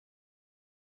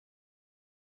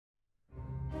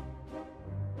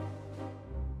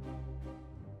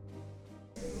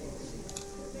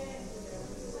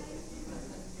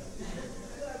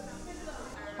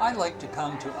I like to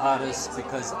come to artists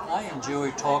because I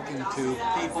enjoy talking to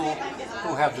people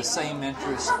who have the same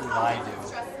interests that I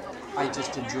do. I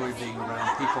just enjoy being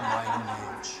around people my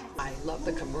own age. I love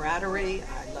the camaraderie,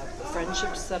 I love the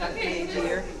friendships that I've made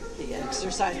here, the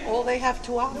exercise, all they have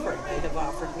to offer. They have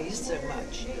offered me so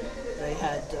much. They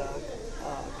had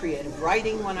creative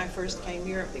writing when I first came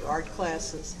here, the art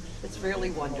classes. It's really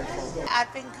wonderful.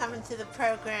 I've been coming to the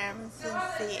program since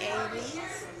the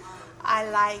 80s. I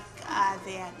like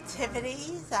the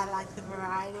activities, I like the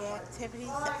variety of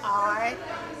activities, art,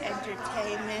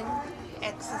 entertainment,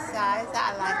 exercise.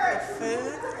 I like the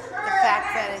food, the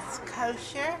fact that it's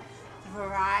kosher, the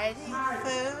variety of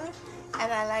food,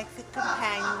 and I like the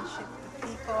companionship. The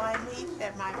people I meet,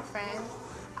 they're my friends.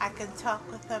 I can talk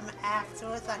with them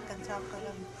afterwards, I can talk with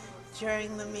them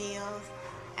during the meals,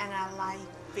 and I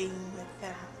like being with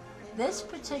them. This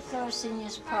particular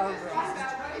seniors program,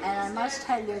 and I must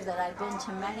tell you that I've been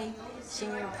to many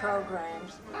senior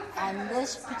programs, and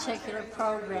this particular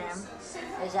program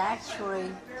is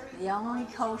actually the only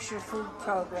kosher food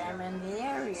program in the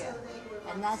area,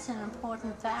 and that's an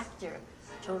important factor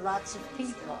to lots of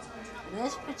people.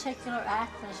 This particular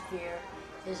atmosphere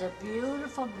is a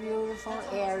beautiful, beautiful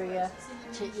area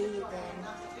to eat in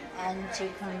and to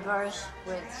converse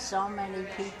with so many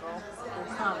people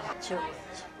who come to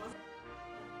it.